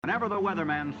Whenever the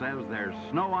weatherman says there's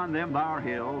snow on them thar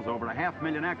hills, over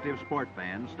 500,000 active sport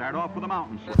fans start off with a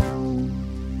mountain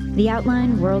slip. The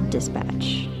Outline World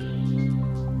Dispatch.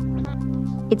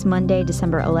 It's Monday,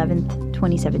 December 11th,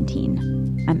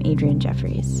 2017. I'm Adrienne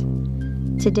Jeffries.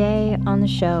 Today on the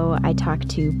show, I talk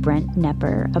to Brent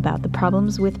Knepper about the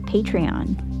problems with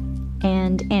Patreon.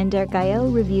 And Ander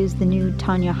Gayo reviews the new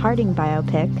Tonya Harding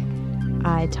biopic,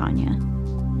 I,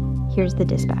 Tonya. Here's the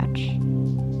dispatch.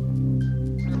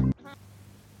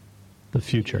 The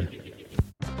future.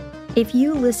 If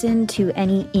you listen to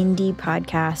any indie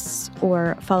podcasts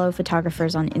or follow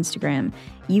photographers on Instagram,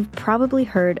 you've probably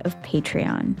heard of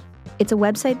Patreon. It's a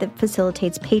website that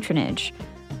facilitates patronage,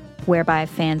 whereby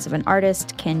fans of an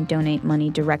artist can donate money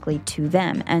directly to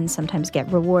them and sometimes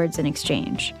get rewards in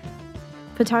exchange.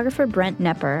 Photographer Brent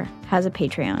Knepper has a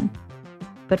Patreon.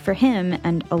 But for him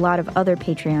and a lot of other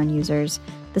Patreon users,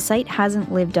 the site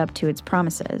hasn't lived up to its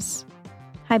promises.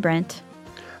 Hi, Brent.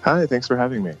 Hi, thanks for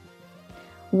having me.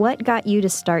 What got you to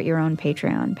start your own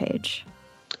Patreon page?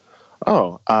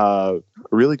 A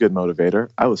really good motivator.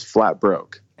 I was flat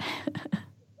broke.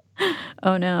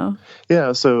 Oh, no.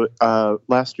 Yeah, so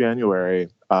last January,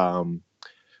 I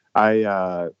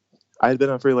had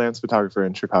been a freelance photographer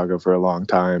in Chicago for a long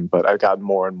time, but I've gotten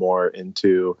more and more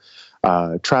into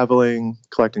traveling,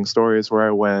 collecting stories where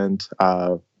I went,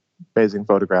 amazing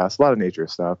photographs, a lot of nature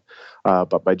stuff.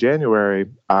 But by January,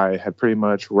 I had pretty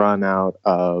much run out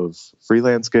of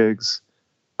freelance gigs.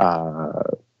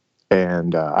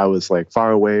 And I was like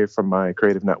far away from my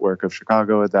creative network of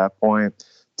Chicago at that point.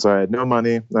 So I had no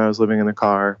money. I was living in a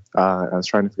car. I was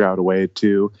trying to figure out a way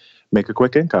to make a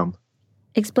quick income.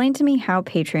 Explain to me how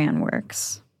Patreon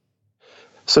works.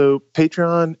 So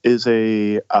Patreon is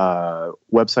a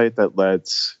website that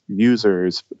lets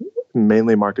users,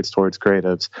 mainly markets towards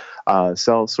creatives,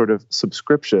 sell sort of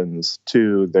subscriptions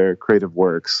to their creative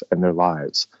works and their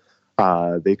lives.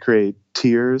 They create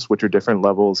tiers, which are different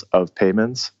levels of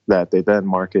payments that they then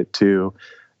market to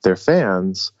their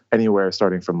fans, anywhere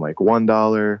starting from like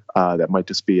 $1, that might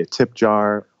just be a tip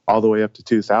jar, all the way up to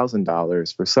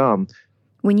 $2,000 for some.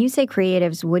 When you say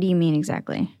creatives, what do you mean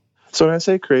exactly? So when I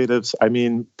say creatives, I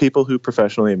mean people who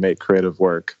professionally make creative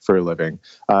work for a living.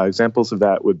 Examples of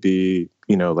that would be,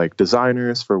 like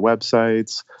designers for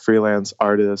websites, freelance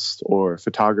artists or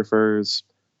photographers,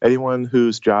 anyone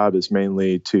whose job is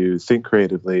mainly to think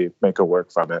creatively, make a work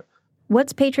from it.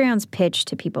 What's Patreon's pitch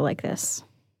to people like this?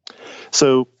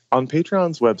 So on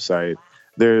Patreon's website,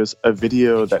 there's a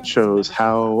video that shows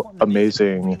how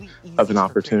amazing of an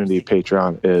opportunity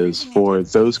Patreon is for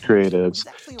those creatives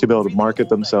to be able to market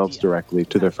themselves directly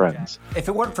to their friends. If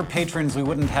it weren't for patrons, we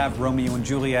wouldn't have Romeo and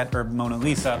Juliet or Mona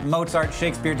Lisa. Mozart,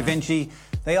 Shakespeare, Da Vinci,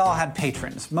 they all had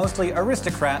patrons, mostly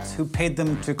aristocrats who paid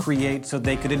them to create so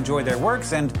they could enjoy their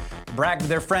works and brag to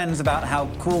their friends about how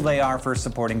cool they are for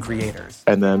supporting creators.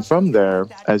 And then from there,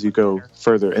 as you go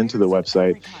further into the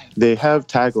website, they have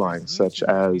taglines such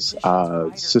as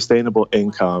sustainable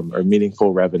income or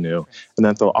meaningful revenue, and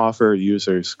that they'll offer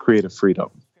users creative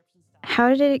freedom. How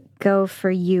did it go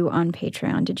for you on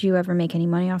Patreon? Did you ever make any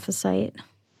money off the site?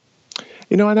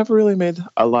 I never really made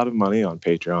a lot of money on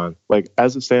Patreon. Like,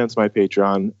 as it stands, my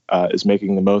Patreon is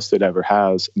making the most it ever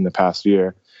has in the past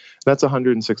year. That's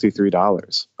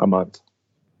 $163 a month.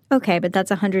 Okay, but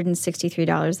that's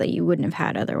 $163 that you wouldn't have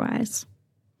had otherwise.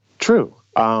 True.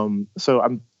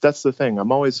 That's the thing.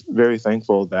 I'm always very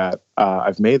thankful that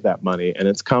I've made that money, and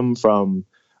it's come from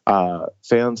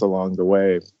fans along the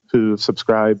way who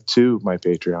subscribe to my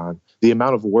Patreon. The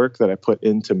amount of work that I put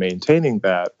into maintaining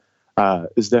that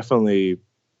is definitely,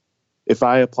 if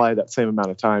I apply that same amount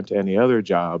of time to any other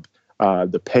job,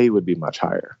 the pay would be much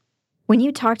higher. When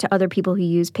you talk to other people who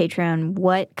use Patreon,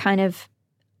 what kind of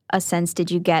a sense did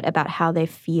you get about how they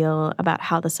feel about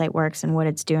how the site works and what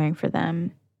it's doing for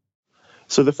them?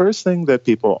 So the first thing that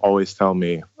people always tell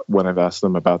me when I've asked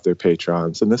them about their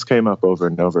patrons, and this came up over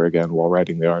and over again while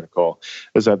writing the article,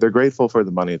 is that they're grateful for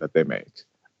the money that they make.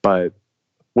 But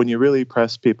when you really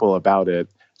press people about it,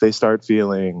 they start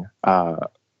feeling a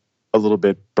little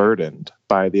bit burdened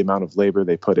by the amount of labor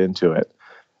they put into it,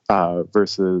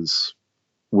 versus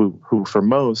who for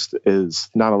most is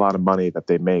not a lot of money that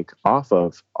they make off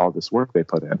of all this work they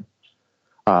put in.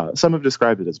 Some have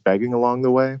described it as begging along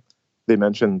the way. They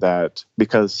mentioned that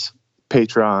because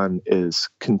Patreon is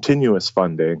continuous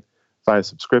funding via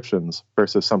subscriptions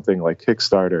versus something like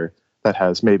Kickstarter that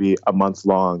has maybe a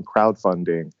month-long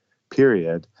crowdfunding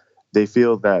period, they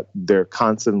feel that they're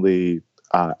constantly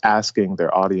asking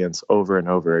their audience over and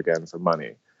over again for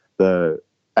money. The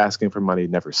asking for money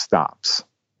never stops.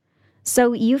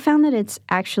 So you found that it's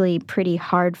actually pretty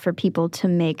hard for people to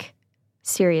make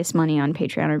serious money on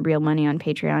Patreon or real money on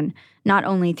Patreon, not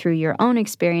only through your own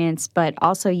experience, but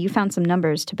also you found some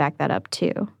numbers to back that up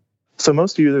too. So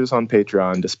most users on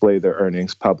Patreon display their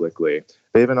earnings publicly.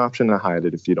 They have an option to hide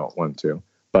it if you don't want to.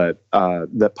 But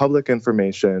the public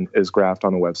information is graphed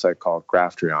on a website called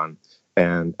Graphtreon.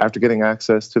 And after getting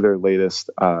access to their latest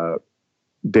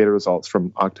data results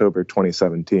from October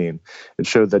 2017, it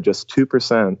showed that just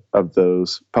 2% of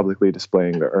those publicly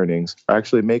displaying their earnings are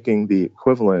actually making the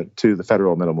equivalent to the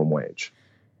federal minimum wage.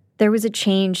 There was a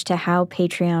change to how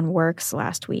Patreon works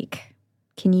last week.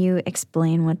 Can you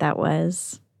explain what that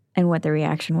was and what the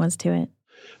reaction was to it?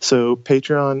 So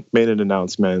Patreon made an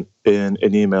announcement in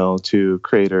an email to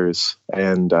creators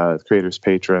and creators'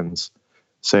 patrons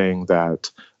saying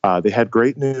that they had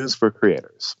great news for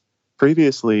creators.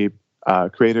 Previously,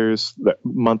 creators'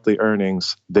 monthly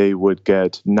earnings, they would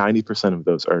get 90% of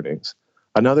those earnings.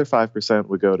 Another 5%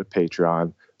 would go to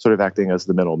Patreon, sort of acting as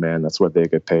the middleman. That's what they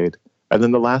get paid. And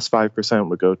then the last 5%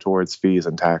 would go towards fees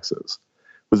and taxes.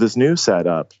 With this new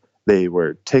setup, they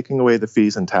were taking away the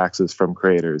fees and taxes from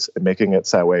creators and making it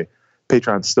so that way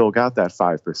Patreon still got that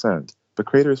 5%, but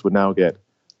creators would now get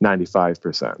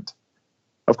 95%.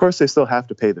 Of course, they still have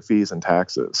to pay the fees and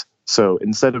taxes. So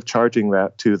instead of charging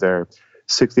that to their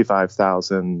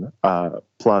 65,000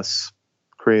 plus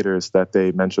creators that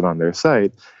they mention on their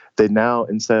site, they now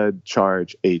instead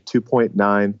charge a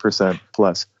 2.9%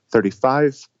 plus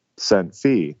 35-cent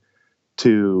fee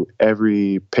to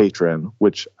every patron,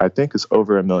 which I think is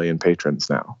over 1 million patrons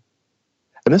now.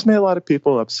 And this made a lot of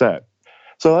people upset.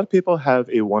 So a lot of people have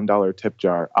a $1 tip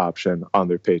jar option on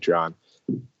their Patreon.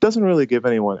 Doesn't really give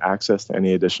anyone access to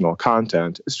any additional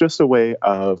content. It's just a way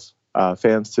of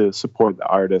fans to support the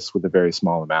artists with a very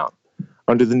small amount.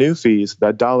 Under the new fees,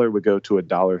 that dollar would go to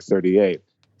 $1.38.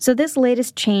 So this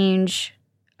latest change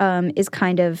is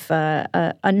kind of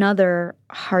another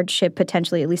hardship,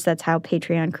 potentially, at least that's how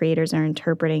Patreon creators are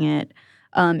interpreting it,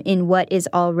 in what is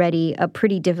already a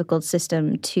pretty difficult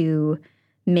system to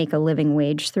make a living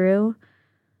wage through.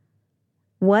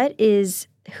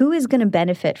 Who is going to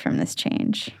benefit from this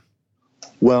change?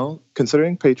 Well,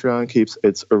 considering Patreon keeps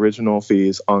its original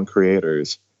fees on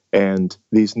creators, and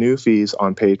these new fees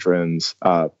on patrons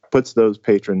puts those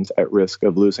patrons at risk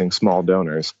of losing small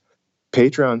donors,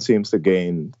 Patreon seems to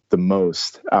gain the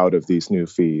most out of these new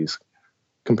fees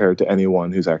compared to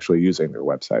anyone who's actually using their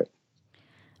website.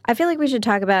 I feel like we should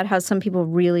talk about how some people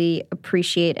really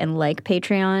appreciate and like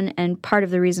Patreon, and part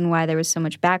of the reason why there was so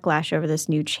much backlash over this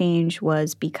new change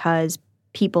was because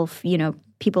people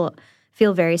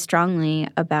feel very strongly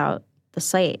about the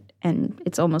site, and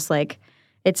it's almost like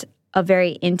it's a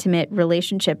very intimate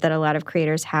relationship that a lot of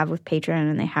creators have with Patreon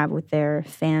and they have with their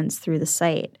fans through the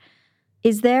site.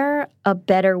 Is there a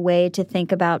better way to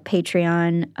think about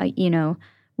Patreon,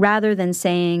 rather than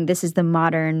saying this is the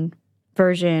modern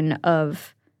version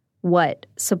of what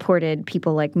supported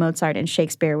people like Mozart and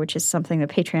Shakespeare, which is something that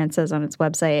Patreon says on its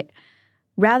website?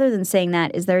 Rather than saying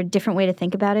that, is there a different way to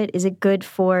think about it? Is it good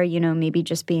for, maybe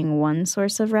just being one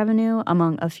source of revenue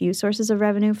among a few sources of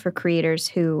revenue for creators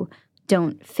who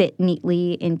don't fit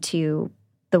neatly into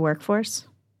the workforce?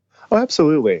 Oh,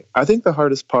 absolutely. I think the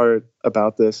hardest part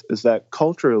about this is that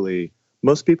culturally,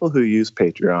 most people who use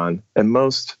Patreon and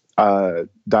most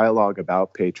dialogue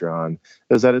about Patreon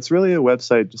is that it's really a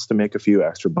website just to make a few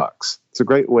extra bucks. It's a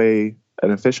great way,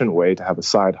 an efficient way to have a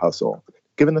side hustle.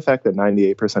 Given the fact that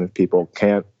 98% of people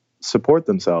can't support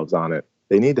themselves on it,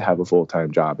 they need to have a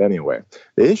full-time job anyway.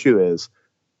 The issue is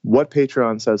what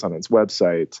Patreon says on its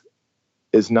website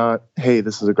is not, hey,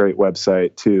 this is a great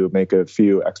website to make a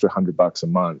few extra $100 a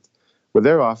month. What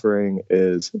they're offering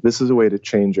is this is a way to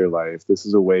change your life. This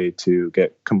is a way to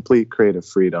get complete creative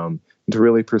freedom and to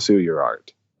really pursue your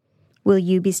art. Will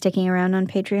you be sticking around on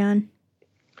Patreon?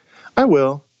 I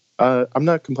will. I'm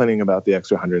not complaining about the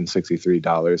extra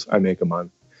 $163 I make a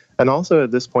month. And also at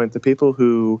this point, the people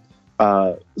who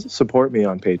support me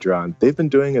on Patreon, they've been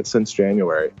doing it since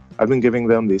January. I've been giving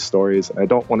them these stories, and I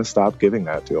don't want to stop giving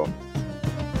that to them.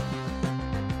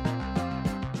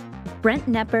 Brent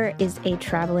Knepper is a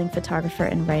traveling photographer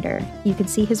and writer. You can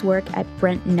see his work at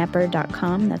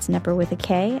BrentKnepper.com. That's Knepper with a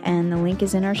K, and the link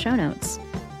is in our show notes.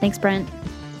 Thanks, Brent.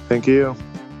 Thank you.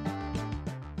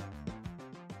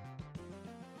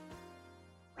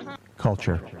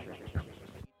 Culture.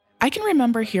 I can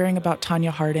remember hearing about Tonya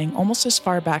Harding almost as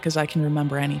far back as I can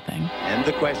remember anything. And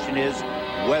the question is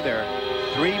whether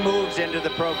 3 moves into the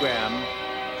program,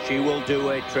 she will do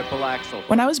a triple axel.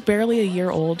 When I was barely a year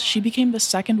old, she became the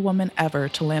second woman ever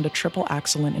to land a triple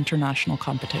axel in international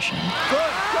competition. Good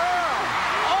girl!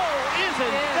 Oh,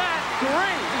 isn't that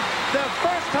great? The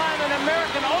first time an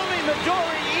American, only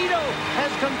Midori Ito,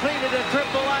 has competed completed a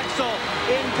triple axel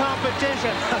in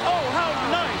competition. Oh, how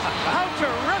nice! How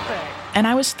terrific! And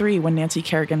I was 3 when Nancy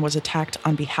Kerrigan was attacked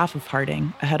on behalf of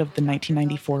Harding ahead of the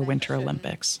 1994 Winter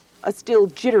Olympics. A still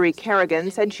jittery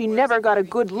Kerrigan said she never got a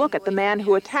good look at the man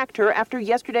who attacked her after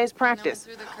yesterday's practice.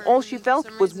 All she felt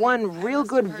was one real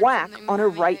good whack on her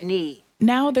right knee.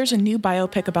 Now there's a new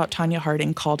biopic about Tonya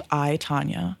Harding called I,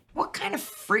 Tonya. What kind of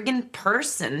friggin'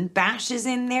 person bashes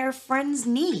in their friend's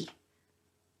knee?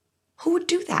 Who would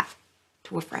do that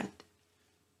to a friend?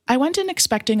 I went in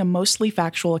expecting a mostly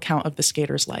factual account of the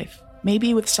skater's life,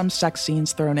 maybe with some sex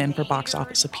scenes thrown in for box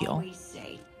office appeal.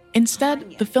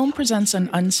 Instead, the film presents an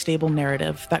unstable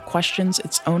narrative that questions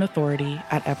its own authority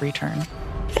at every turn.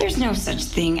 There's no such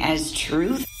thing as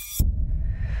truth.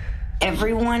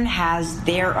 Everyone has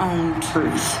their own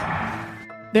truth.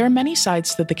 There are many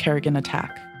sides to the Kerrigan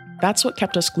attack. That's what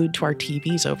kept us glued to our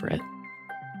TVs over it.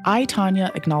 I,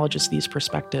 Tonya acknowledges these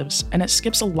perspectives, and it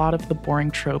skips a lot of the boring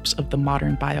tropes of the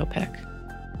modern biopic.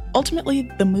 Ultimately,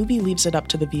 the movie leaves it up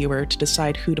to the viewer to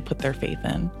decide who to put their faith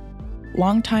in.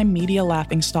 Longtime media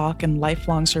laughingstock and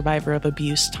lifelong survivor of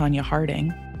abuse Tonya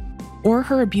Harding, or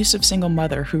her abusive single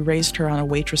mother who raised her on a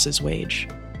waitress's wage,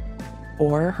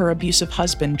 or her abusive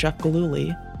husband Jeff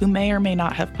Gillooly, who may or may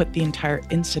not have put the entire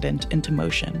incident into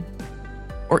motion,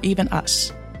 or even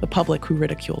us, the public who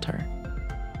ridiculed her.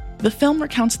 The film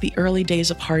recounts the early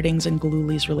days of Harding's and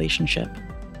Gillooly's relationship.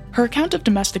 Her account of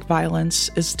domestic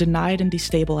violence is denied and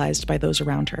destabilized by those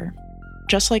around her,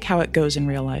 just like how it goes in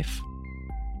real life.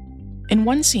 In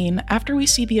one scene, after we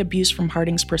see the abuse from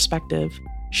Harding's perspective,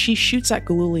 she shoots at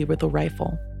Gillooly with a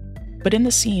rifle. But in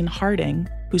the scene, Harding,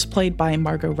 who's played by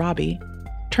Margot Robbie,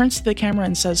 turns to the camera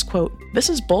and says, quote, "This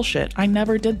is bullshit. I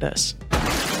never did this."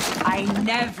 I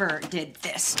never did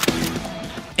this.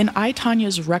 In I,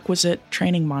 Tonya's requisite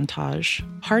training montage,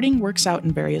 Harding works out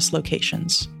in various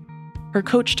locations. Her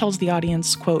coach tells the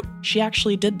audience, quote, "She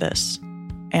actually did this,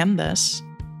 and this,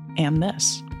 and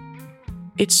this."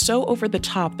 It's so over the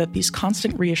top that these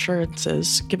constant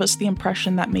reassurances give us the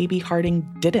impression that maybe Harding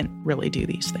didn't really do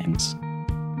these things.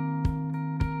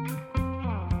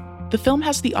 The film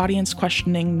has the audience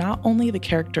questioning not only the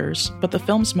characters, but the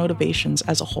film's motivations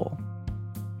as a whole.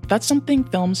 That's something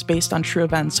films based on true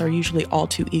events are usually all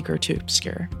too eager to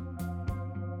obscure.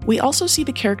 We also see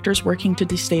the characters working to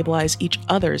destabilize each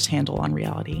other's handle on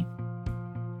reality.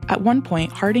 At one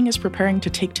point, Harding is preparing to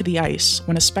take to the ice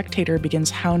when a spectator begins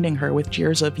hounding her with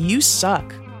jeers of, "You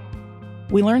suck!"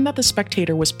 We learn that the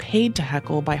spectator was paid to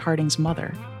heckle by Harding's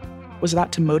mother. Was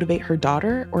that to motivate her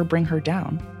daughter or bring her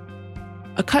down?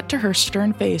 A cut to her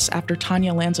stern face after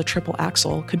Tonya lands a triple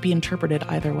axel could be interpreted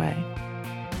either way.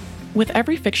 With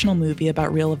every fictional movie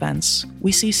about real events,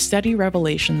 we see steady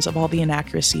revelations of all the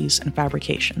inaccuracies and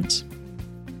fabrications.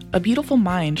 A Beautiful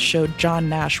Mind showed John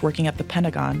Nash working at the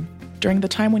Pentagon during the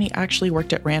time when he actually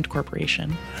worked at Rand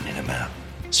Corporation. I need a map.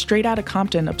 Straight Outta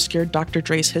Compton obscured Dr.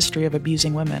 Dre's history of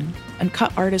abusing women, and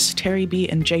cut artists Terry B.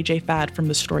 and J.J. Fad from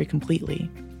the story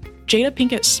completely. Jada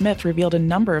Pinkett Smith revealed a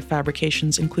number of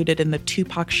fabrications included in the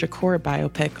Tupac Shakur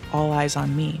biopic All Eyes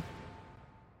on Me.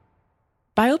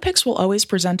 Biopics will always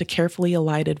present a carefully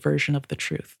elided version of the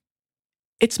truth.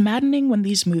 It's maddening when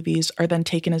these movies are then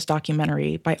taken as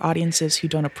documentary by audiences who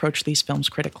don't approach these films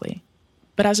critically.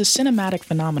 But as a cinematic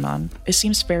phenomenon, it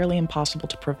seems fairly impossible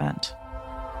to prevent.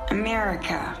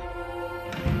 America.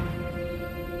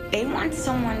 They want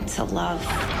someone to love.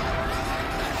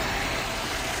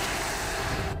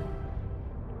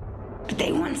 But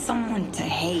they want someone to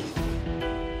hate.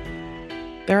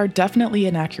 There are definitely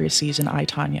inaccuracies in I,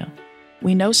 Tonya.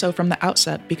 We know so from the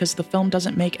outset because the film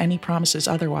doesn't make any promises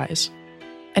otherwise.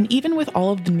 And even with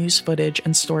all of the news footage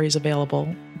and stories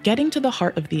available, getting to the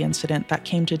heart of the incident that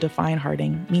came to define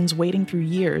Harding means wading through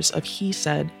years of he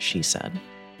said, she said.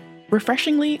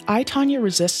 Refreshingly, I, Tonya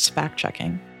resists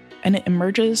fact-checking, and it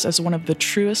emerges as one of the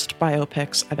truest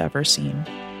biopics I've ever seen.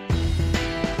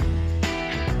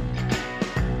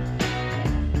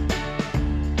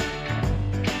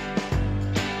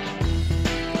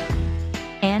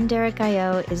 Anne Derek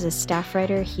Ayo is a staff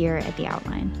writer here at The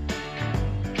Outline.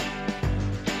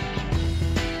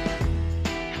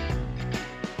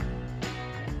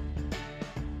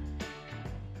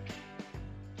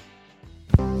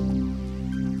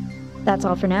 That's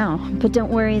all for now, but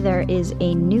don't worry, there is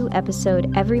a new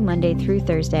episode every Monday through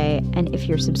Thursday, and if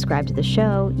you're subscribed to the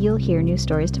show, you'll hear new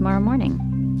stories tomorrow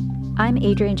morning. I'm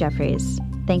Adrienne Jeffries.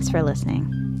 Thanks for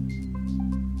listening.